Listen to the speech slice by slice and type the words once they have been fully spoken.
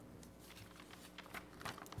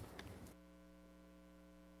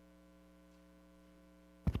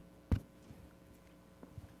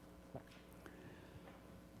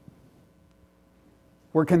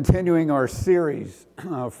We're continuing our series,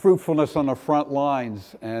 Fruitfulness on the Front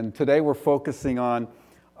Lines, and today we're focusing on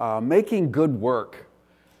making good work.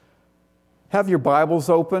 Have your Bibles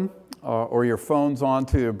open or your phones on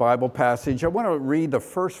to your Bible passage. I want to read the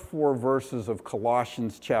first 4 verses of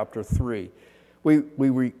Colossians chapter 3.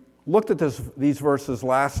 We looked at these verses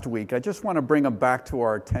last week. I just want to bring them back to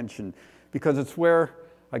our attention because it's where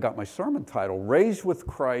I got my sermon title, Raised with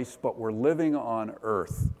Christ, but We're Living on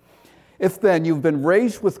Earth. If then you've been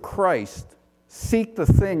raised with Christ, seek the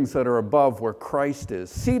things that are above where Christ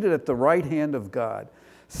is, seated at the right hand of God.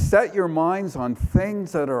 Set your minds on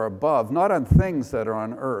things that are above, not on things that are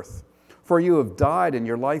on earth. For you have died and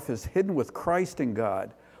your life is hidden with Christ in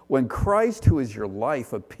God. When Christ, who is your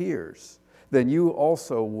life, appears, then you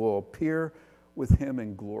also will appear with him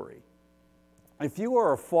in glory. If you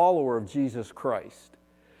are a follower of Jesus Christ,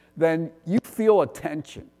 then you feel a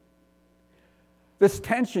tension. This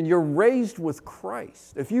tension, you're raised with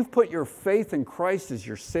Christ. If you've put your faith in Christ as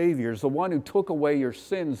your Savior, as the one who took away your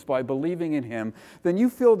sins by believing in him, then you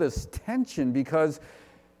feel this tension because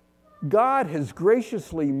God has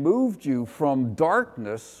graciously moved you from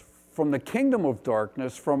darkness, from the kingdom of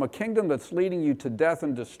darkness, from a kingdom that's leading you to death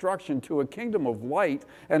and destruction, to a kingdom of light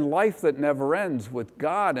and life that never ends with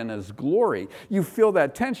God and his glory. You feel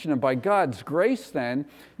that tension, and by God's grace then,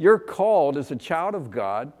 you're called as a child of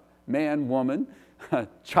God, man, woman,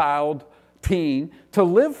 child, teen, to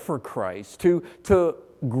live for Christ, to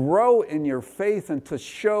grow in your faith and to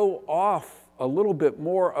show off a little bit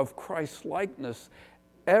more of Christ's likeness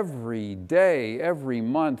every day, every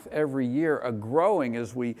month, every year, a growing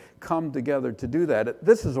as we come together to do that.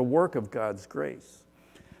 This is a work of God's grace.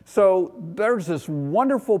 So there's this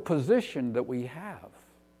wonderful position that we have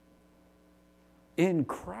in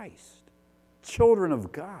Christ, children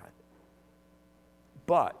of God.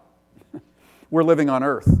 But we're living on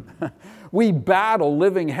earth. We battle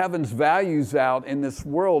living heaven's values out in this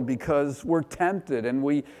world because we're tempted and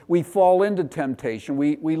we fall into temptation.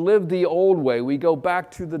 We live the old way. We go back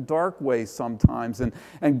to the dark way sometimes.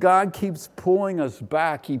 And God keeps pulling us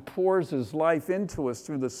back. He pours his life into us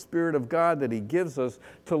through the Spirit of God that he gives us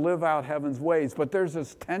to live out heaven's ways. But there's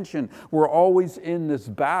this tension. We're always in this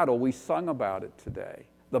battle. We sung about it today.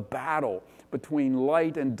 The battle between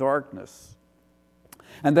light and darkness.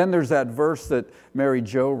 And then there's that verse that Mary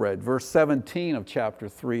Jo read, verse 17 of chapter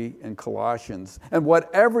 3 in Colossians. And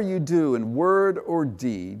whatever you do in word or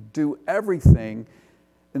deed, do everything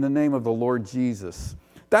in the name of the Lord Jesus.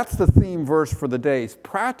 That's the theme verse for the day. It's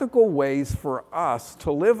practical ways for us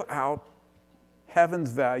to live out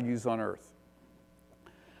heaven's values on earth.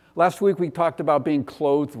 Last week we talked about being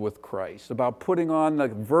clothed with Christ, about putting on the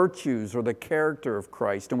virtues or the character of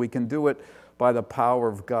Christ, and we can do it by the power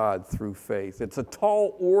of God through faith. It's a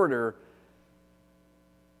tall order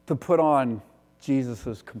to put on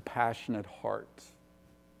Jesus' compassionate heart,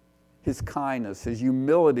 his kindness, his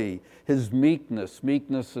humility, his meekness.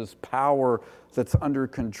 Meekness is power that's under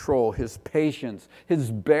control, his patience,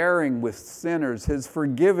 his bearing with sinners, his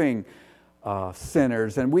forgiving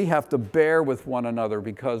sinners. And we have to bear with one another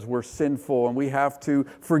because we're sinful, and we have to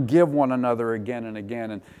forgive one another again and again.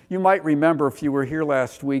 And you might remember, if you were here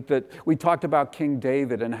last week, that we talked about King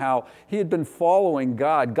David and how he had been following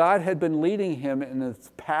God. God had been leading him in the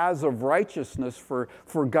paths of righteousness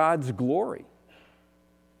for God's glory.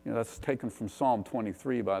 You know, that's taken from Psalm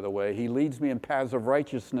 23, by the way. He leads me in paths of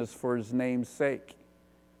righteousness for his name's sake.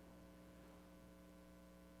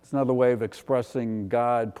 It's another way of expressing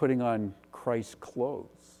God putting on Christ's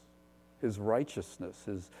clothes, his righteousness,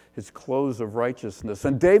 his clothes of righteousness.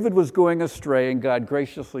 And David was going astray, and God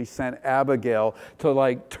graciously sent Abigail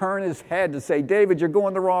to turn his head to say, David, you're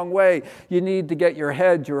going the wrong way. You need to get your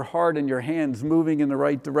head, your heart, and your hands moving in the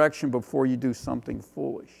right direction before you do something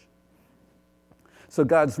foolish. So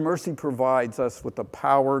God's mercy provides us with the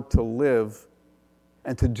power to live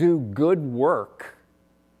and to do good work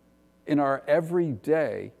in our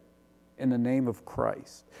everyday in the name of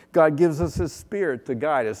Christ. God gives us his Spirit to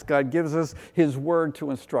guide us. God gives us his word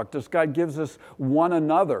to instruct us. God gives us one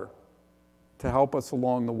another to help us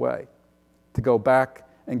along the way, to go back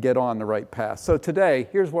and get on the right path. So today,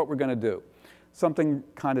 here's what we're going to do. Something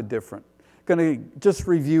kind of different. Going to just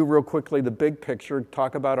review real quickly the big picture,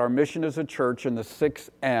 talk about our mission as a church and the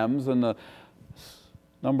 6 M's, and the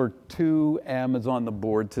number 2M is on the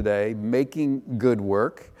board today, making good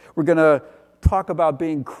work. We're going to talk about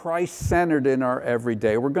being Christ-centered in our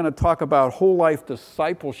everyday. We're going to talk about whole life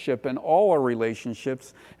discipleship in all our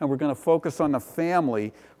relationships, and we're going to focus on the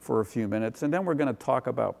family for a few minutes, and then we're going to talk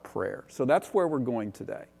about prayer. So that's where we're going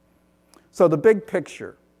today. So the big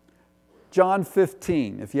picture, John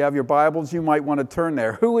 15. If you have your Bibles, you might want to turn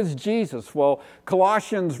there. Who is Jesus? Well,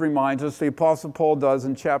 Colossians reminds us, the Apostle Paul does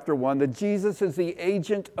in chapter 1, that Jesus is the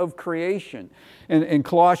agent of creation. In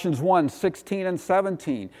Colossians 1, 16 and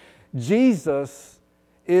 17, Jesus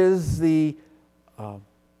is the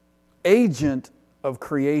agent of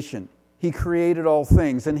creation. He created all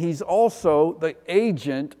things, and he's also the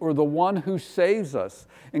agent or the one who saves us.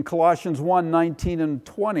 In Colossians 1, 19 and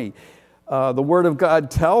 20, the Word of God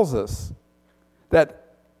tells us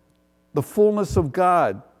that the fullness of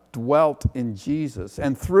God dwelt in Jesus,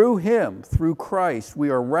 and through him, through Christ, we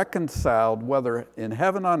are reconciled, whether in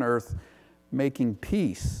heaven on earth, making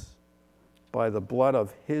peace by the blood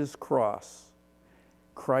of his cross.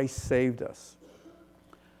 Christ saved us.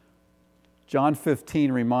 John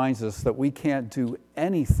 15 reminds us that we can't do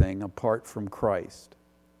anything apart from Christ.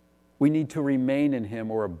 We need to remain in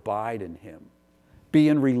him or abide in him, be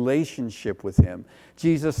in relationship with him.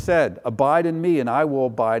 Jesus said, "Abide in me and I will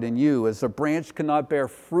abide in you. As a branch cannot bear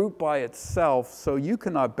fruit by itself, so you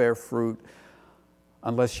cannot bear fruit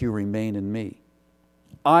unless you remain in me.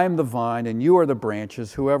 I am the vine and you are the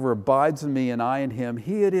branches. Whoever abides in me and I in him,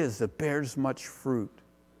 he it is that bears much fruit.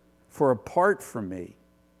 For apart from me,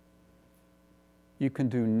 you can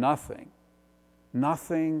do nothing,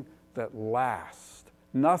 nothing that lasts,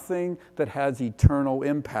 nothing that has eternal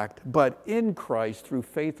impact. But in Christ, through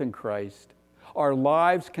faith in Christ, our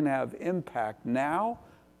lives can have impact now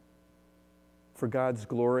for God's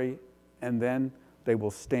glory, and then they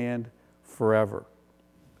will stand forever."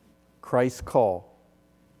 Christ's call.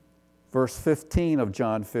 Verse 15 of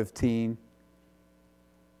John 15,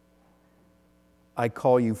 "I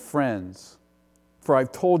call you friends, for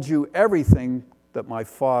I've told you everything that my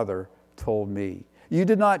Father told me. You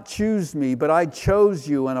did not choose me, but I chose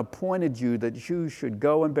you and appointed you that you should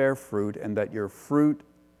go and bear fruit, and that your fruit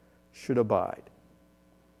should abide.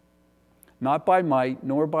 Not by might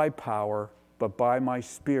nor by power, but by my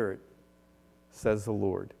Spirit, says the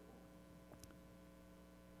Lord."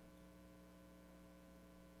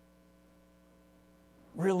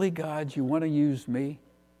 Really, God, you want to use me?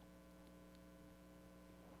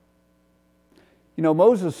 You know,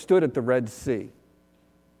 Moses stood at the Red Sea.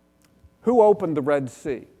 Who opened the Red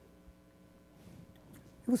Sea? It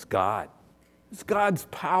was God. It's God's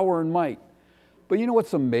power and might. But you know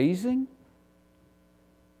what's amazing?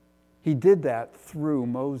 He did that through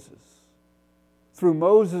Moses. Through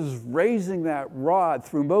Moses raising that rod,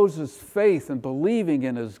 through Moses' faith and believing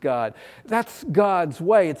in his God. That's God's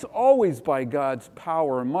way. It's always by God's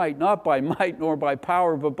power and might, not by might nor by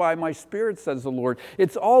power, but by my Spirit, says the Lord.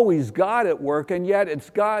 It's always God at work, and yet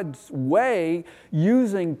it's God's way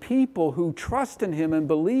using people who trust in him and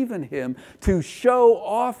believe in him to show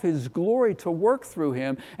off his glory, to work through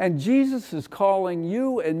him. And Jesus is calling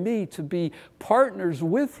you and me to be partners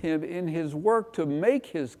with him in his work to make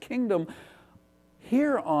his kingdom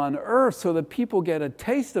here on earth, so that people get a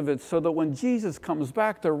taste of it, so that when Jesus comes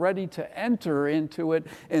back, they're ready to enter into it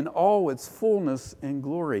in all its fullness and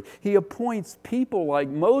glory. He appoints people like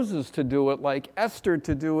Moses to do it, like Esther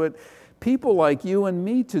to do it, people like you and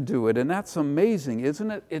me to do it. And that's amazing, isn't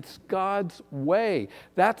it? It's God's way.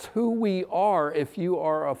 That's who we are if you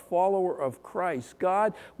are a follower of Christ.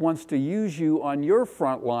 God wants to use you on your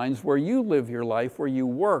front lines, where you live your life, where you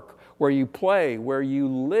work, where you play, where you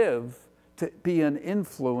live, to be an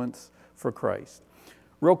influence for Christ.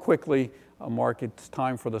 Real quickly, Mark, it's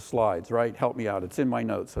time for the slides, right? Help me out. It's in my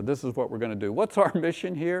notes. So this is what we're going to do. What's our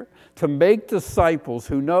mission here? To make disciples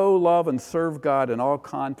who know, love, and serve God in all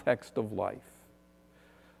contexts of life.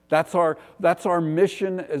 That's our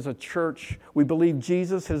mission as a church. We believe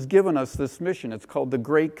Jesus has given us this mission. It's called the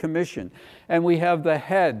Great Commission. And we have the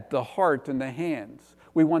head, the heart, and the hands.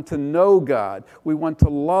 We want to know God. We want to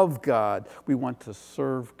love God. We want to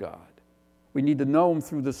serve God. We need to know him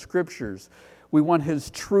through the scriptures. We want his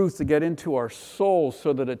truth to get into our souls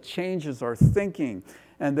so that it changes our thinking,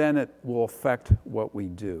 and then it will affect what we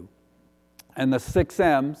do. And the 6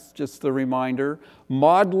 M's, just a reminder,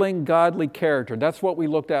 modeling godly character. That's what we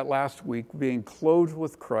looked at last week, being clothed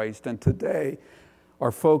with Christ. And today,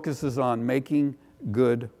 our focus is on making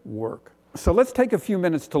good work. So let's take a few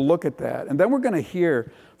minutes to look at that. And then we're going to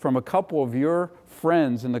hear from a couple of your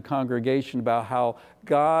friends in the congregation about how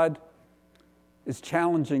God is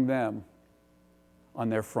challenging them on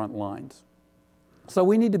their front lines. So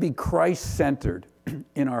we need to be Christ-centered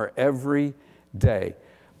in our every day.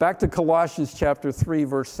 Back to Colossians chapter 3,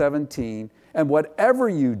 verse 17. "And whatever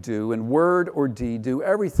you do in word or deed, do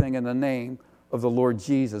everything in the name of the Lord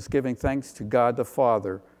Jesus, giving thanks to God the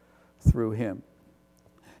Father through him."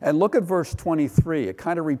 And look at verse 23. It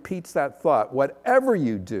kind of repeats that thought. Whatever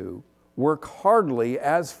you do, Work heartily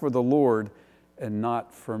as for the Lord and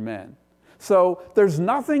not for men. So there's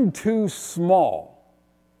nothing too small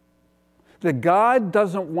that God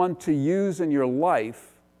doesn't want to use in your life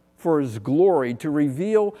for His glory, to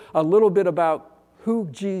reveal a little bit about who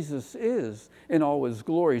Jesus is in all His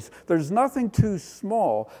glories. There's nothing too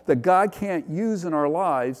small that God can't use in our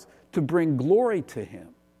lives to bring glory to Him.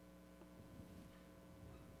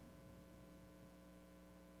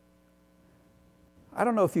 I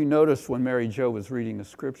don't know if you noticed when Mary Jo was reading the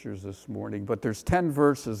scriptures this morning, but there's 10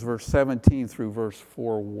 verses, verse 17 through verse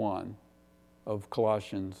 4:1 of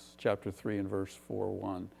Colossians chapter 3 and verse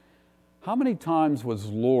 4:1. How many times was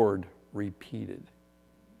Lord repeated?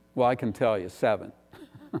 Well, I can tell you, 7.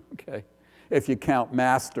 Okay, if you count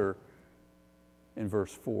Master in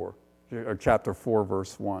verse 4, or chapter 4,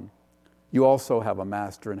 verse 1. You also have a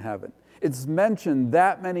Master in heaven. It's mentioned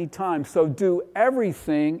that many times, so do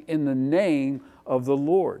everything in the name of the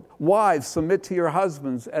Lord. Wives, submit to your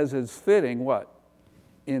husbands as is fitting, what?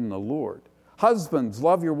 In the Lord. Husbands,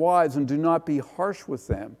 love your wives and do not be harsh with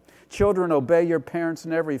them. Children, obey your parents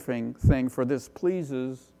in everything, for this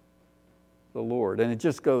pleases the Lord. And it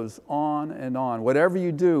just goes on and on. Whatever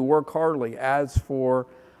you do, work heartily as for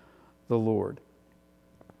the Lord.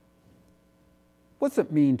 What's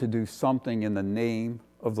it mean to do something in the name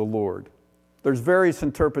of the Lord? There's various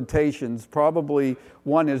interpretations. Probably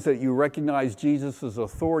one is that you recognize Jesus'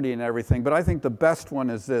 authority in everything, but I think the best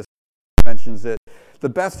one is this. Mentions it. The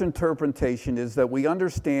best interpretation is that we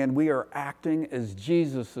understand we are acting as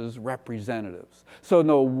Jesus' representatives. So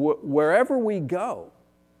wherever we go,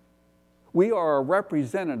 we are a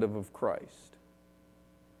representative of Christ.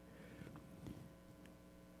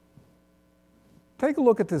 Take a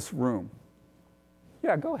look at this room.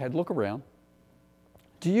 Yeah, go ahead, look around.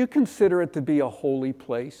 Do you consider it to be a holy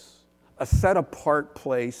place, a set-apart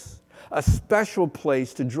place, a special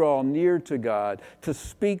place to draw near to God, to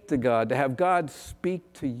speak to God, to have God speak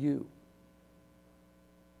to you?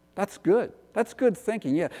 That's good. That's good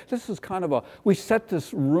thinking. Yeah, this is kind of we set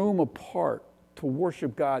this room apart to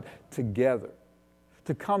worship God together,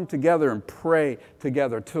 to come together and pray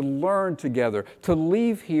together, to learn together, to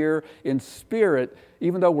leave here in spirit,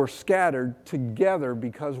 even though we're scattered, together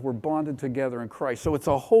because we're bonded together in Christ. So it's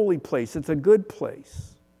a holy place. It's a good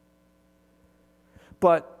place.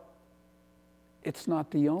 But it's not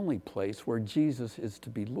the only place where Jesus is to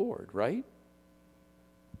be Lord, right?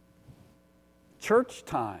 Church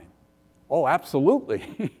time. Oh,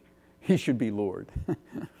 absolutely. He should be Lord.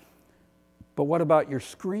 But what about your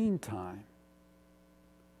screen time?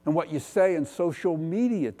 And what you say in social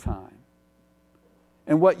media time?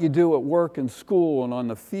 And what you do at work and school and on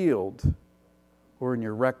the field or in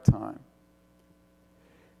your rec time?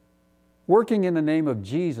 Working in the name of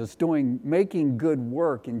Jesus, making good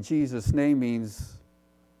work in Jesus' name means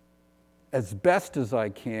as best as I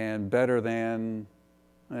can, better than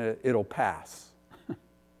it'll pass.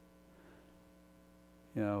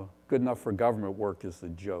 Good enough for government work is the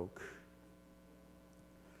joke.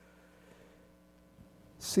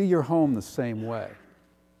 See your home the same way.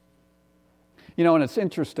 And it's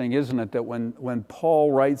interesting, isn't it, that when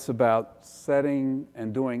Paul writes about setting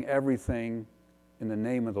and doing everything in the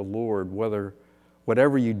name of the Lord,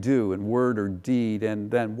 whatever you do in word or deed, and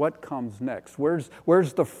then what comes next?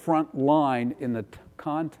 Where's the front line in the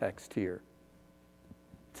context here?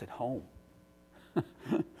 It's at home.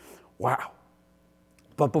 Wow.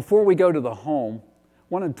 But before we go to the home,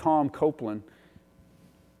 wanted Tom Copeland,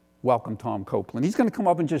 welcome Tom Copeland. He's going to come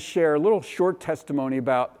up and just share a little short testimony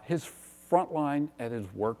about his front line at his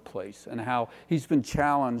workplace and how he's been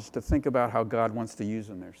challenged to think about how God wants to use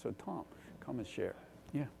him there. So Tom, come and share.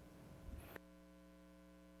 Yeah.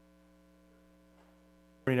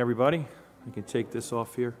 Good morning, everybody. I can take this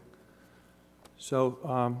off here. So,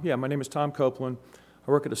 my name is Tom Copeland.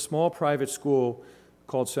 I work at a small private school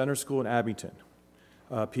called Center School in Abington,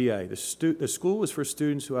 PA. The school is for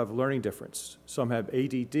students who have learning difference. Some have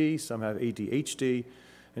ADD, some have ADHD,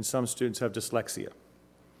 and some students have dyslexia,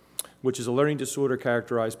 which is a learning disorder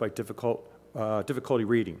characterized by difficulty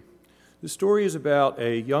reading. The story is about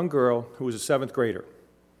a young girl who was a 7th grader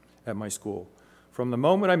at my school. From the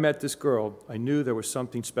moment I met this girl, I knew there was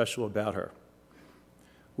something special about her.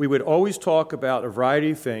 We would always talk about a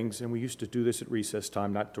variety of things, and we used to do this at recess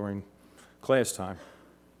time, not during class time.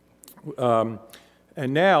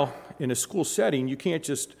 And now, in a school setting, you can't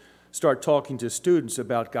just start talking to students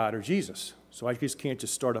about God or Jesus. So I just can't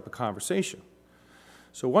just start up a conversation.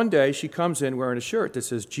 So one day, she comes in wearing a shirt that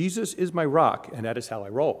says, "Jesus is my rock, and that is how I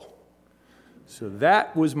roll." So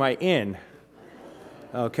that was my in,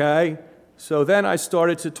 okay? So then I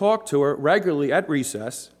started to talk to her regularly at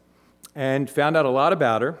recess and found out a lot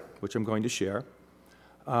about her, which I'm going to share,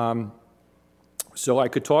 so I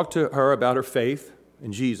could talk to her about her faith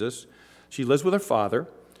in Jesus. She lives with her father,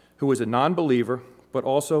 who is a non-believer, but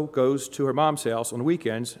also goes to her mom's house on the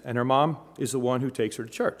weekends, and her mom is the one who takes her to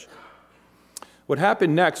church. What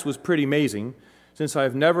happened next was pretty amazing, since I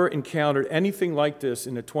have never encountered anything like this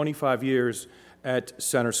in the 25 years at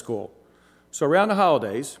Center School. So around the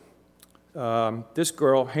holidays, this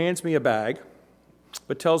girl hands me a bag,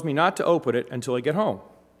 but tells me not to open it until I get home.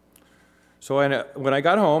 So when I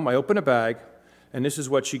got home, I opened a bag, and this is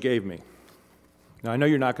what she gave me. Now, I know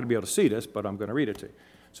you're not going to be able to see this, but I'm going to read it to you.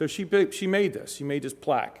 So she made this. She made this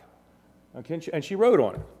plaque, okay, and she wrote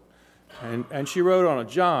on it. And she wrote on it,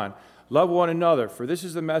 John, love one another, for this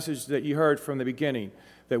is the message that you heard from the beginning,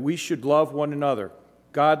 that we should love one another.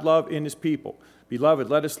 God loved in his people. Beloved,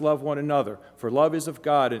 let us love one another, for love is of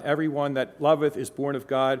God, and everyone that loveth is born of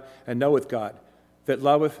God and knoweth God. That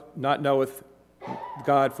loveth not knoweth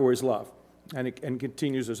God for his love. And it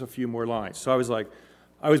continues, there's a few more lines. So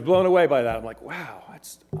I was blown away by that. I'm like, wow,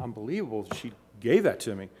 that's unbelievable. She gave that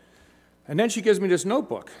to me. And then she gives me this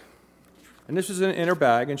notebook. And this is in her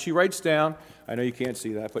bag, and she writes down, I know you can't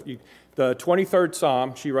see that, but the 23rd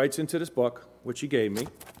Psalm, she writes into this book, which she gave me.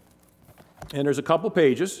 And there's a couple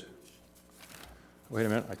pages. Wait a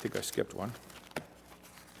minute, I think I skipped one.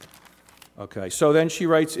 Okay, so then she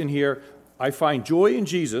writes in here, I find joy in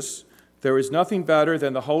Jesus. There is nothing better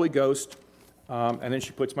than the Holy Ghost. And then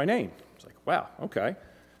she puts my name. It's like, wow, okay.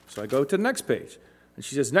 So I go to the next page. And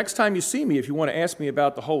she says, next time you see me, if you want to ask me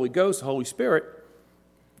about the Holy Ghost, the Holy Spirit.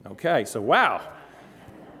 Okay, so wow.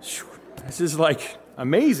 This is like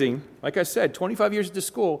amazing. Like I said, 25 years at this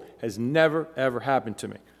school has never, ever happened to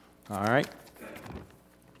me. All right?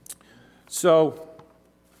 So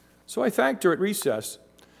I thanked her at recess,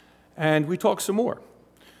 and we talked some more.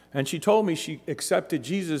 And she told me she accepted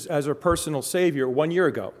Jesus as her personal Savior 1 year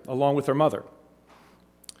ago, along with her mother.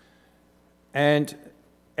 And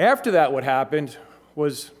after that, what happened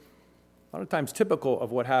was a lot of times typical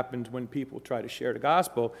of what happened when people try to share the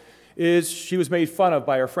gospel, is she was made fun of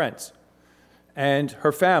by her friends and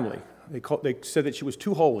her family. They said that she was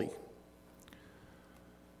too holy.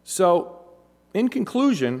 So, in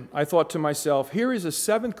conclusion, I thought to myself, here is a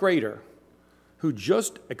 7th grader who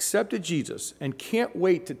just accepted Jesus and can't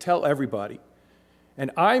wait to tell everybody.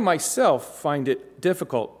 And I myself find it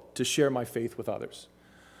difficult to share my faith with others.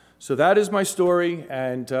 So that is my story,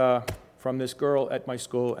 and from this girl at my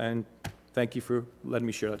school, and thank you for letting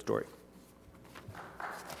me share that story.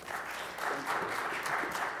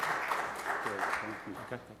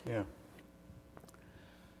 Yeah.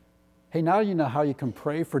 Hey, now you know how you can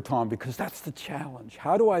pray for Tom, because that's the challenge.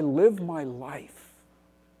 How do I live my life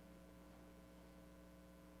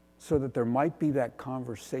so that there might be that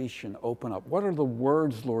conversation open up? What are the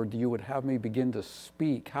words, Lord, you would have me begin to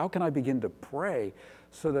speak? How can I begin to pray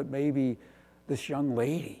so that maybe this young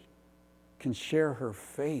lady can share her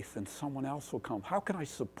faith and someone else will come? How can I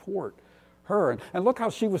support her? And look how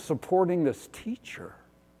she was supporting this teacher.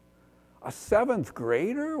 A 7th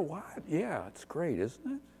grader? What? Yeah, it's great, isn't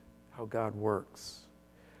it? How God works.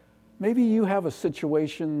 Maybe you have a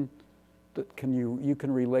situation that you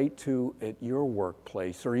can relate to at your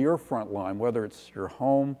workplace or your front line, whether it's your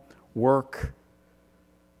home, work,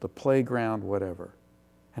 the playground, whatever.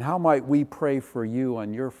 And how might we pray for you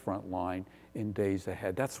on your front line in days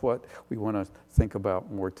ahead? That's what we want to think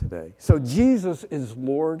about more today. So Jesus is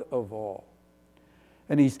Lord of all.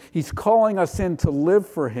 And he's calling us in to live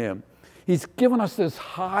for him. He's given us this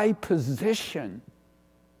high position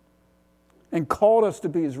and called us to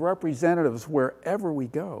be his representatives wherever we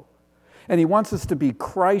go. And he wants us to be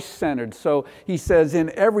Christ-centered. So he says,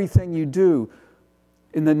 in everything you do,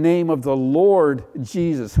 in the name of the Lord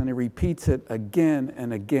Jesus. And he repeats it again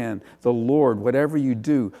and again. The Lord, whatever you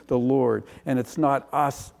do, the Lord. And it's not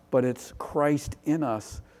us, but it's Christ in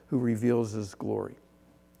us who reveals his glory.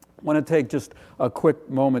 I want to take just a quick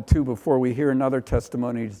moment, too, before we hear another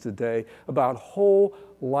testimony today about whole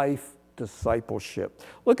life discipleship.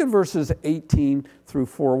 Look at verses 18 through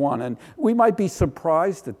 4:1. And we might be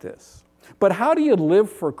surprised at this. But how do you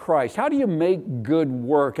live for Christ? How do you make good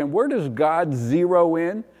work? And where does God zero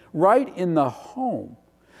in? Right in the home.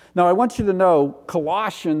 Now, I want you to know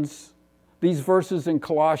Colossians, these verses in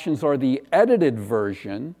Colossians are the edited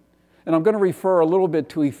version. And I'm going to refer a little bit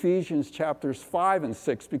to Ephesians chapters 5 and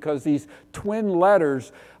 6 because these twin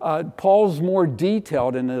letters, Paul's more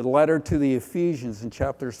detailed in the letter to the Ephesians in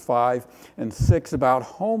chapters 5 and 6 about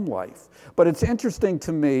home life. But it's interesting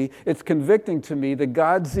to me, it's convicting to me that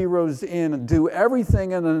God zeroes in and do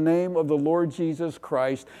everything in the name of the Lord Jesus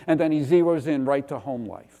Christ, and then he zeroes in right to home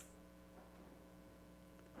life.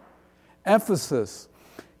 Emphasis.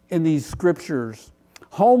 in these scriptures.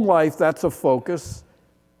 Home life, that's a focus,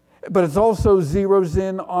 but it also zeroes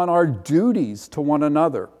in on our duties to one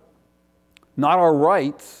another. Not our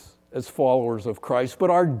rights as followers of Christ, but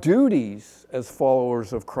our duties as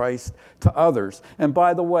followers of Christ to others. And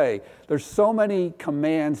by the way, there's so many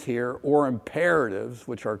commands here, or imperatives,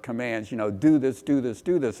 which are commands, do this, do this,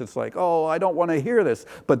 do this. It's like, oh, I don't want to hear this,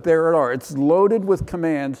 but there it are. It's loaded with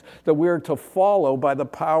commands that we're to follow by the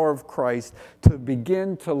power of Christ to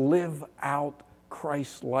begin to live out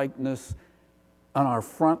Christ-likeness on our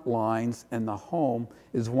front lines, and the home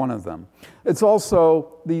is one of them. It's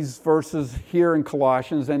also, these verses here in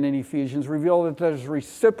Colossians and in Ephesians reveal that there's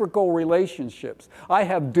reciprocal relationships. I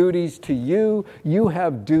have duties to you, you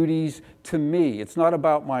have duties to me. It's not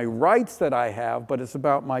about my rights that I have, but it's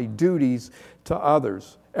about my duties to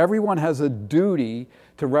others. Everyone has a duty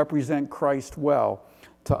to represent Christ well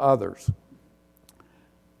to others.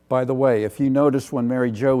 By the way, if you notice when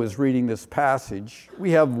Mary Jo was reading this passage,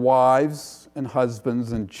 we have wives and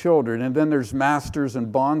husbands and children, and then there's masters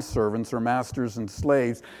and bondservants, or masters and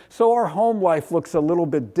slaves. So our home life looks a little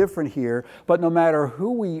bit different here, but no matter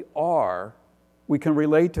who we are, we can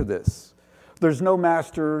relate to this. There's no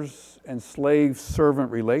masters and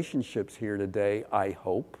slave-servant relationships here today, I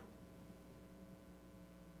hope.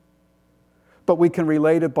 But we can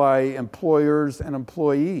relate it by employers and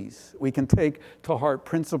employees. We can take to heart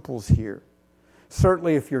principles here.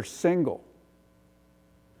 Certainly if you're single,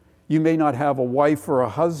 you may not have a wife or a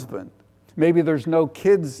husband. Maybe there's no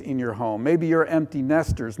kids in your home. Maybe you're empty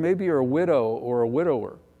nesters. Maybe you're a widow or a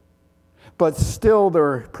widower. But still, there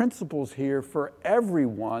are principles here for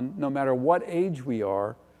everyone, no matter what age we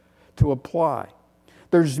are, to apply.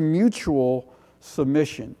 There's mutual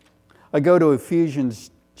submission. I go to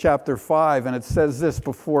Ephesians chapter 5, and it says this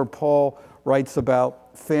before Paul writes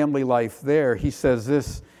about family life there. He says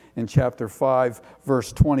this in chapter 5,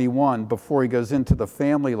 verse 21, before he goes into the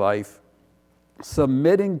family life,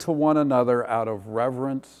 submitting to one another out of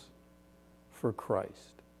reverence for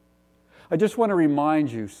Christ. I just want to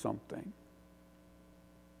remind you something.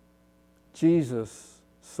 Jesus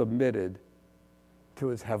submitted to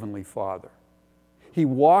his heavenly Father. He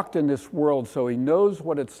walked in this world, so he knows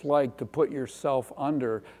what it's like to put yourself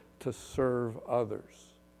under to serve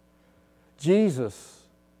others. Jesus,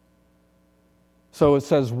 so it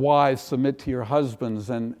says, wives, submit to your husbands,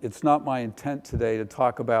 and it's not my intent today to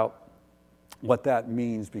talk about what that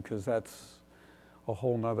means, because that's a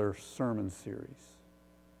whole nother sermon series.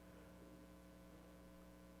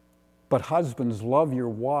 But husbands, love your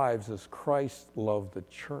wives as Christ loved the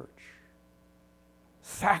church,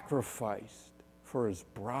 sacrificed for his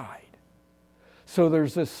bride. So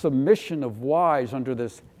there's this submission of wives under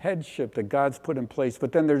this headship that God's put in place,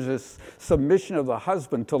 but then there's this submission of the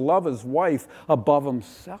husband to love his wife above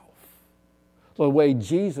himself. The way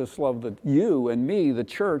Jesus loved you and me, the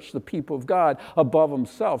church, the people of God, above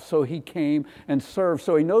himself. So he came and served.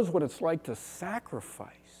 So he knows what it's like to sacrifice.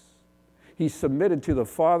 He submitted to the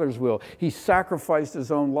Father's will. He sacrificed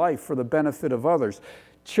his own life for the benefit of others.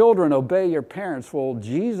 Children, obey your parents. Well,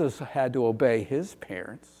 Jesus had to obey his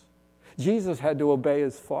parents. Jesus had to obey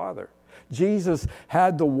his Father. Jesus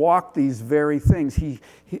had to walk these very things.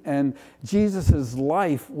 And Jesus'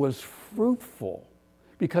 life was fruitful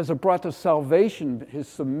because it brought to salvation. His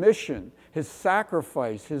submission, his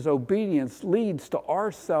sacrifice, his obedience leads to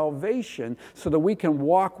our salvation so that we can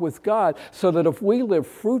walk with God, so that if we live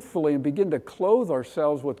fruitfully and begin to clothe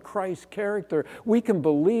ourselves with Christ's character, we can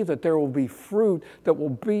believe that there will be fruit that will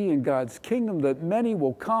be in God's kingdom, that many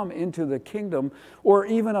will come into the kingdom, or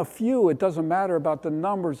even a few. It doesn't matter about the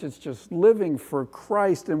numbers. It's just living for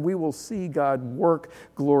Christ, and we will see God work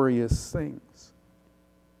glorious things.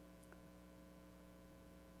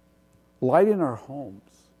 Light in our homes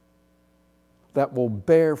that will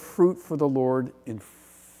bear fruit for the Lord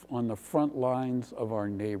on the front lines of our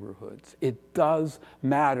neighborhoods. It does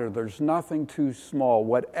matter. There's nothing too small.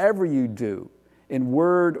 Whatever you do, in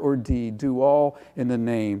word or deed, do all in the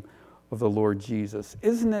name of the Lord Jesus.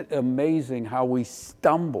 Isn't it amazing how we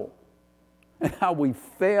stumble and how we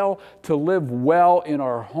fail to live well in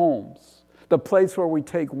our homes? The place where we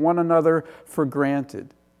take one another for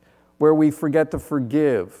granted, where we forget to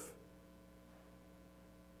forgive.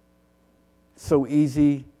 So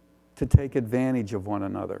easy to take advantage of one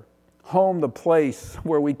another. Home, the place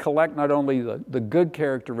where we collect not only the good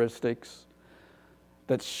characteristics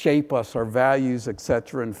that shape us, our values,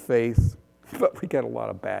 etc., and faith, but we get a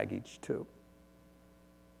lot of baggage too.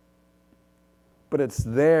 But it's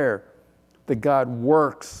there that God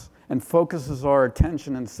works and focuses our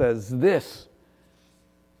attention and says, this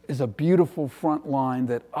is a beautiful front line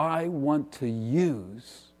that I want to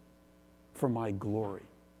use for my glory.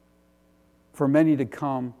 for many to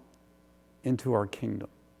come into our kingdom.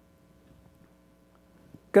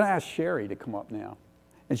 I'm going to ask Sherry to come up now.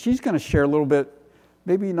 And she's going to share a little bit,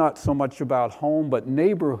 maybe not so much about home, but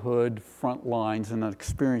neighborhood front lines and an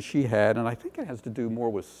experience she had. And I think it has to do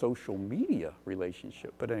more with social media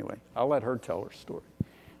relationship. But anyway, I'll let her tell her story.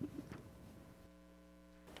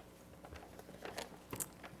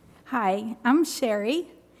 Hi, I'm Sherry,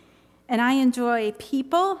 and I enjoy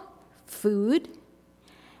people, food,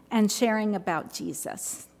 and sharing about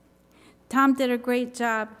Jesus. Tom did a great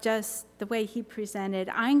job just the way he presented.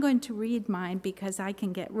 I'm going to read mine because I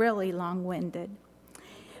can get really long-winded.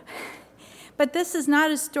 But this is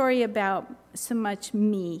not a story about so much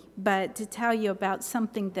me, but to tell you about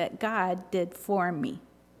something that God did for me.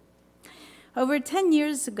 Over 10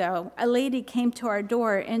 years ago, a lady came to our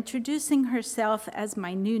door introducing herself as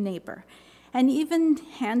my new neighbor and even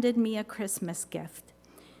handed me a Christmas gift.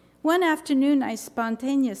 One afternoon, I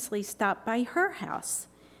spontaneously stopped by her house.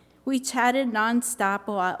 We chatted nonstop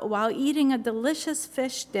while eating a delicious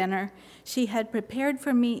fish dinner she had prepared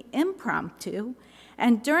for me impromptu,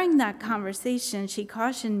 and during that conversation, she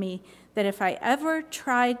cautioned me that if I ever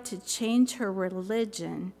tried to change her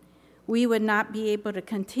religion, we would not be able to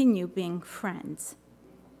continue being friends.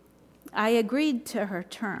 I agreed to her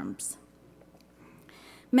terms.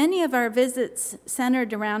 Many of our visits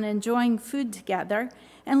centered around enjoying food together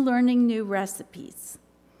and learning new recipes.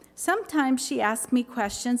 Sometimes she asked me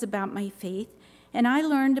questions about my faith, and I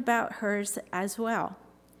learned about hers as well.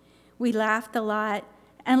 We laughed a lot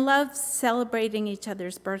and loved celebrating each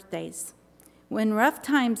other's birthdays. When rough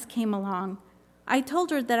times came along, I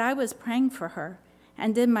told her that I was praying for her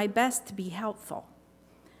and did my best to be helpful.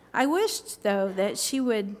 I wished, though, that she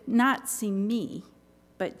would not see me,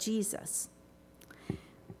 but Jesus.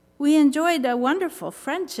 We enjoyed a wonderful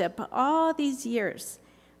friendship all these years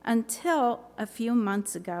until a few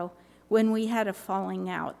months ago when we had a falling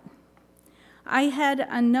out. I had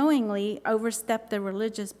unknowingly overstepped the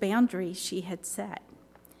religious boundary she had set.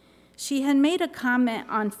 She had made a comment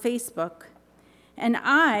on Facebook, and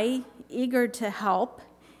I, eager to help,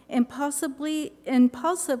 impulsively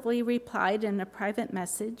replied in a private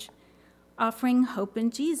message, offering hope in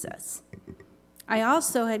Jesus. I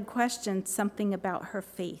also had questioned something about her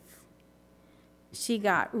faith. She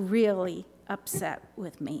got really upset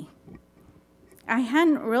with me. I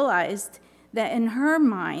hadn't realized that in her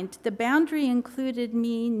mind, the boundary included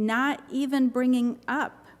me not even bringing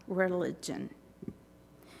up religion.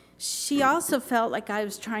 She also felt like I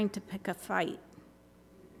was trying to pick a fight.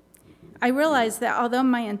 I realized that although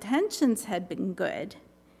my intentions had been good,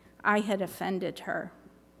 I had offended her.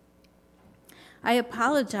 I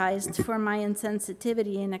apologized for my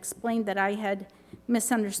insensitivity and explained that I had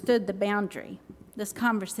misunderstood the boundary. This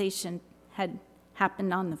conversation had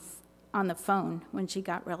happened on the phone when she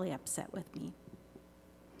got really upset with me.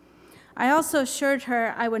 I also assured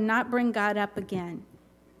her I would not bring God up again,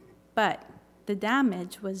 but the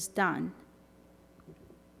damage was done.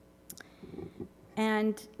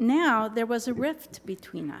 And now there was a rift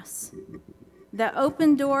between us. The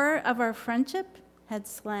open door of our friendship had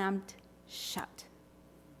slammed shut.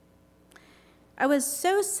 I was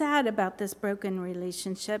so sad about this broken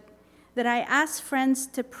relationship that I asked friends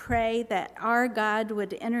to pray that our God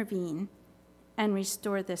would intervene and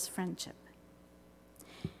restore this friendship.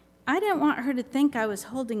 I didn't want her to think I was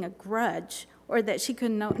holding a grudge or that she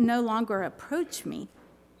could no longer approach me.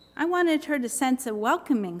 I wanted her to sense a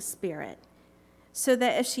welcoming spirit, so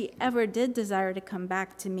that if she ever did desire to come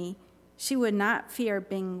back to me, she would not fear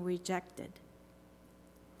being rejected.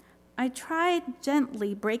 I tried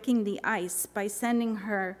gently breaking the ice by sending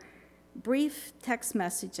her brief text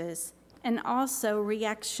messages and also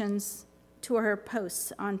reactions to her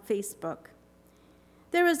posts on Facebook.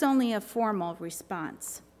 There was only a formal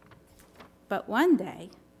response. But one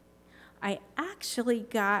day, I actually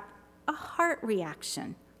got a heart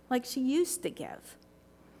reaction like she used to give.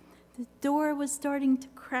 The door was starting to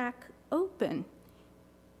crack open.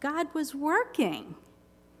 God was working.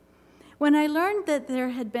 When I learned that there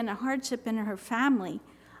had been a hardship in her family,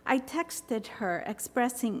 I texted her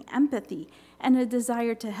expressing empathy and a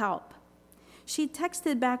desire to help. She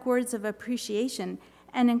texted back words of appreciation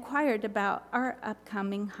and inquired about our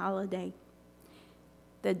upcoming holiday.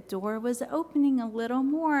 The door was opening a little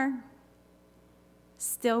more.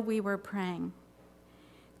 Still, we were praying.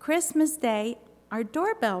 Christmas Day, our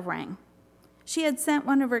doorbell rang. She had sent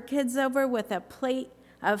one of her kids over with a plate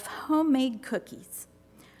of homemade cookies.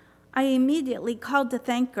 I immediately called to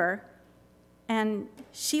thank her, and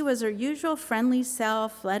she was her usual friendly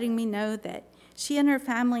self, letting me know that she and her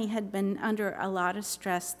family had been under a lot of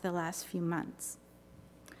stress the last few months.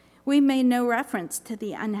 We made no reference to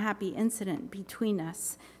the unhappy incident between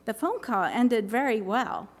us. The phone call ended very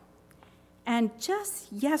well. And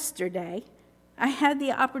just yesterday, I had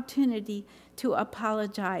the opportunity to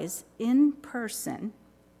apologize in person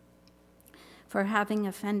for having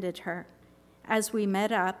offended her as we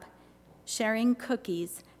met up, sharing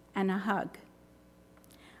cookies and a hug.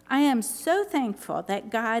 I am so thankful that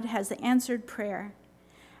God has answered prayer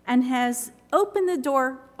and has opened the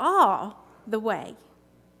door all the way.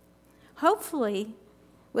 Hopefully,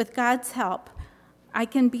 with God's help, I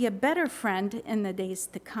can be a better friend in the days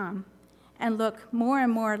to come and look more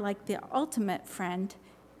and more like the ultimate friend,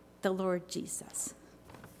 the Lord Jesus.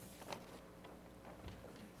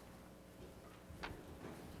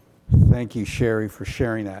 Thank you, Sherry, for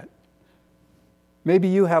sharing that. Maybe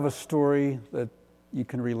you have a story that you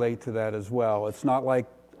can relate to that as well. It's not like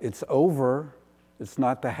it's over. It's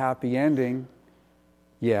not the happy ending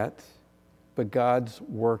yet, but God's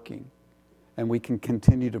working. And we can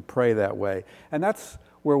continue to pray that way. And that's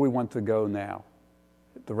where we want to go now,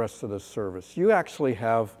 the rest of the service. You actually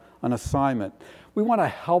have an assignment. We want to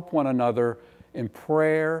help one another in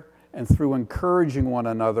prayer and through encouraging one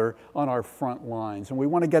another on our front lines. And we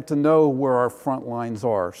want to get to know where our front lines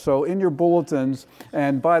are. So in your bulletins,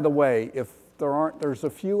 and by the way, if there's a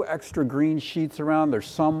few extra green sheets around. There's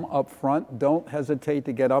some up front. Don't hesitate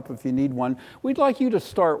to get up if you need one. We'd like you to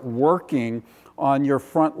start working on your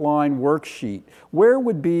frontline worksheet. Where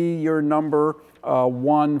would be your number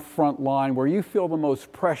one front line where you feel the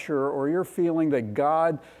most pressure, or you're feeling that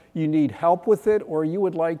God, you need help with it, or you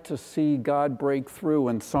would like to see God break through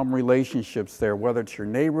in some relationships there, whether it's your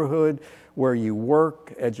neighborhood, where you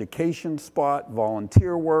work, education spot,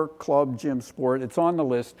 volunteer work, club, gym, sport. It's on the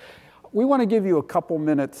list. We want to give you a couple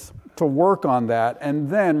minutes to work on that, and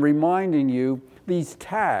then reminding you these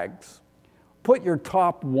tags. Put your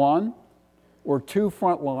top one or two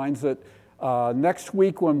front lines that next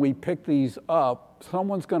week when we pick these up,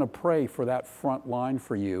 someone's going to pray for that front line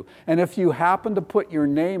for you. And if you happen to put your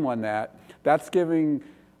name on that, that's giving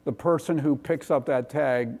the person who picks up that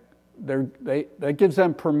tag, that gives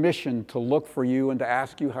them permission to look for you and to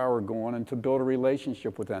ask you how we're going and to build a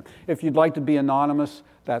relationship with them. If you'd like to be anonymous,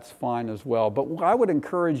 that's fine as well. But I would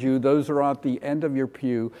encourage you, those are at the end of your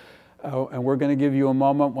pew, and we're going to give you a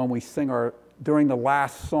moment when we sing during the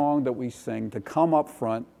last song that we sing, to come up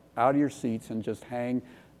front, out of your seats, and just hang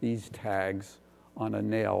these tags on a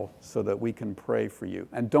nail so that we can pray for you.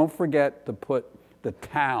 And don't forget to put the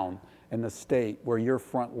town and the state where your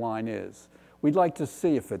front line is. We'd like to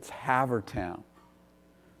see if it's Havertown,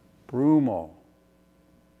 Broomall,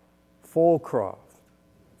 Fulcroft,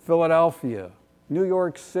 Philadelphia, New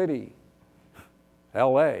York City,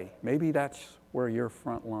 LA. Maybe that's where your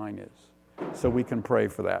front line is, so we can pray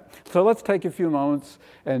for that. So let's take a few moments,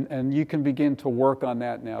 and you can begin to work on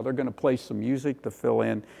that now. They're going to play some music to fill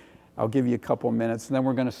in. I'll give you a couple minutes, and then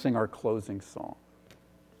we're going to sing our closing song.